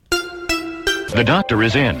The doctor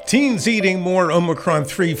is in. Teens eating more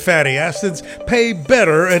Omicron-3 fatty acids pay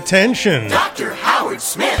better attention. Dr. Howard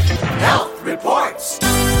Smith, Health Reports.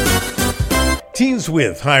 Teens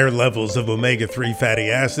with higher levels of omega-3 fatty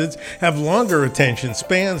acids have longer attention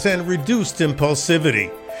spans and reduced impulsivity.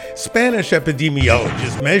 Spanish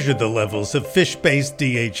epidemiologists measured the levels of fish-based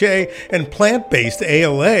DHA and plant-based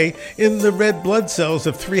ALA in the red blood cells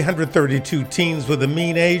of 332 teens with a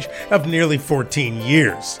mean age of nearly 14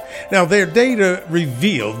 years. Now, their data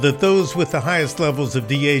revealed that those with the highest levels of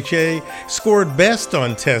DHA scored best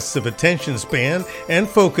on tests of attention span and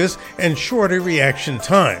focus and shorter reaction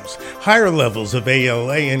times. Higher levels of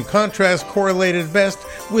ALA, in contrast, correlated best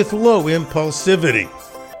with low impulsivity.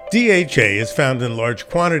 DHA is found in large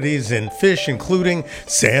quantities in fish, including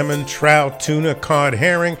salmon, trout, tuna, cod,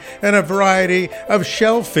 herring, and a variety of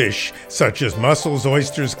shellfish, such as mussels,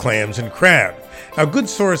 oysters, clams, and crab. Now, good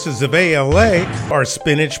sources of ALA are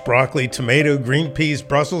spinach, broccoli, tomato, green peas,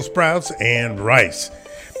 Brussels sprouts, and rice.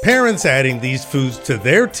 Parents adding these foods to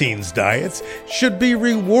their teens' diets should be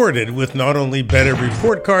rewarded with not only better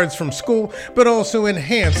report cards from school, but also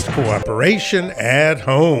enhanced cooperation at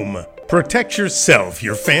home. Protect yourself,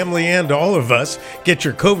 your family, and all of us. Get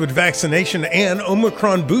your COVID vaccination and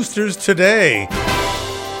Omicron boosters today.